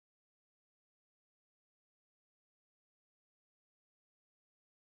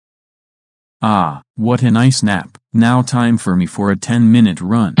Ah, what a nice nap. Now time for me for a 10-minute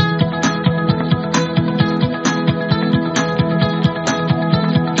run.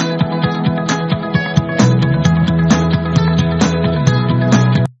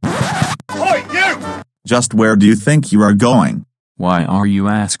 Oi, you! Just where do you think you are going? Why are you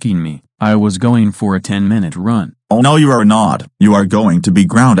asking me? I was going for a 10-minute run. Oh no, you are not. You are going to be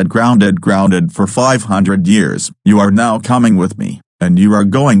grounded for 500 years. You are now coming with me, and you are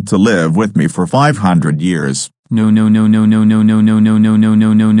going to live with me for 500 years. No.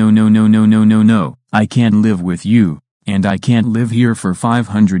 I can't live with you, and I can't live here for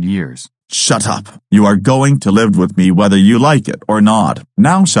 500 years. Shut up. You are going to live with me whether you like it or not.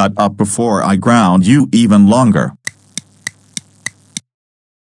 Now shut up before I ground you even longer.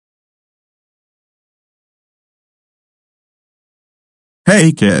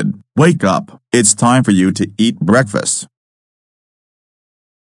 Hey kid, wake up. It's time for you to eat breakfast.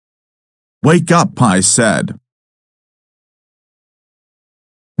 Wake up, I said.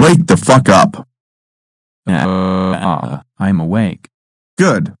 Wake the fuck up. I'm awake.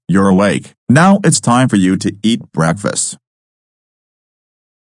 Good, you're awake. Now it's time for you to eat breakfast.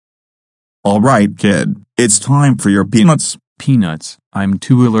 Alright kid, it's time for your peanuts. Peanuts? I'm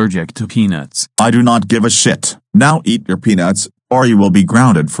too allergic to peanuts. I do not give a shit. Now eat your peanuts, or you will be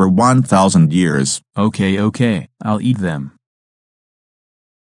grounded for 1,000 years. Okay, I'll eat them.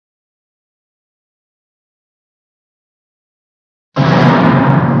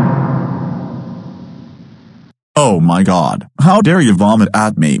 Oh my god, how dare you vomit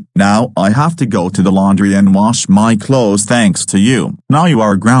at me? Now I have to go to the laundry and wash my clothes thanks to you. Now you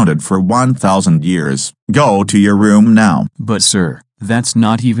are grounded for 1,000 years. Go to your room now. But sir, that's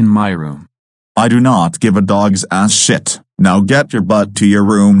not even my room. I do not give a dog's ass shit. Now get your butt to your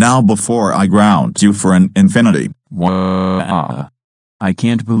room now before I ground you for an infinity. Wow. I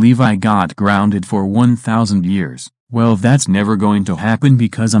can't believe I got grounded for 1,000 years. Well, that's never going to happen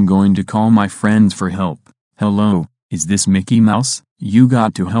because I'm going to call my friends for help. Hello, is this Mickey Mouse? You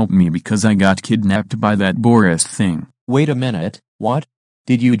got to help me because I got kidnapped by that Boris thing. Wait a minute, what?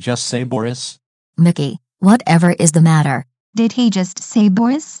 Did you just say Boris? Mickey, whatever is the matter? Did he just say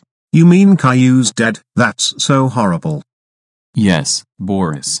Boris? You mean Caillou's dead? That's so horrible. Yes,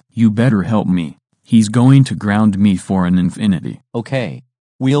 Boris, you better help me. He's going to ground me for an infinity. Okay.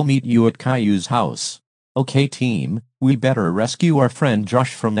 We'll meet you at Caillou's house. Okay team, we better rescue our friend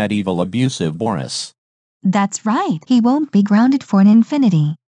Josh from that evil abusive Boris. That's right. He won't be grounded for an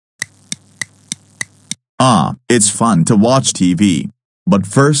infinity. Ah, it's fun to watch TV. But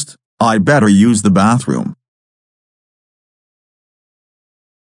first, I better use the bathroom.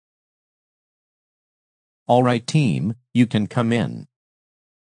 Alright team, you can come in.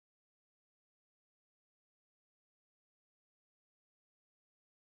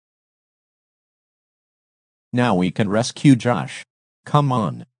 Now we can rescue Josh. Come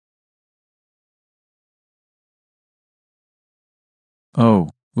on. Oh,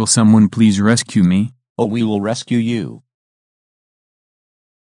 will someone please rescue me? Oh, we will rescue you.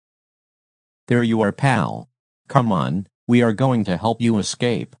 There you are, pal. Come on, we are going to help you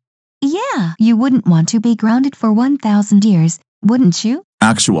escape. Yeah, you wouldn't want to be grounded for 1,000 years, wouldn't you?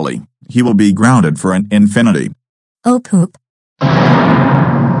 Actually, he will be grounded for an infinity. Oh poop.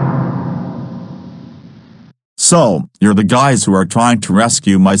 So, you're the guys who are trying to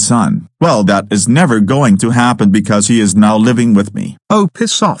rescue my son. Well, that is never going to happen because he is now living with me. Oh,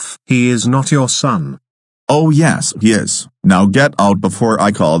 piss off. He is not your son. Oh yes, he is. Now get out before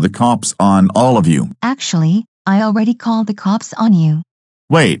I call the cops on all of you. Actually, I already called the cops on you.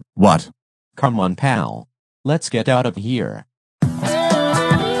 Wait, what? Come on, pal. Let's get out of here.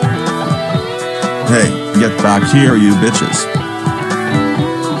 Hey, get back here, you bitches.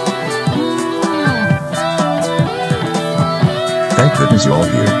 Thank goodness you're all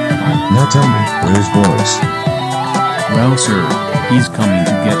here. Now tell me, where's Boris? Well, sir, he's coming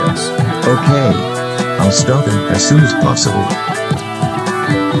to get us. Okay. I'll stop him as soon as possible.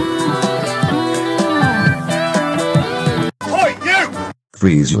 Oi, you!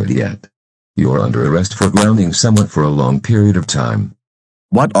 Freeze, you idiot. You're under arrest for grounding someone for a long period of time.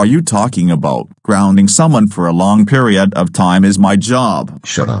 What are you talking about? Grounding someone for a long period of time is my job.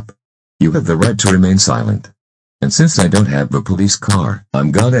 Shut up. You have the right to remain silent. And since I don't have a police car, I'm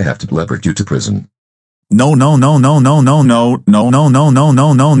gonna have to teleport you to prison. No.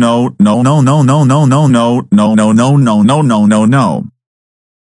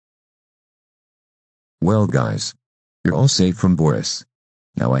 Well guys. You're all safe from Boris.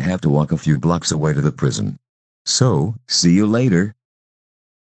 Now I have to walk a few blocks away to the prison. So, see you later.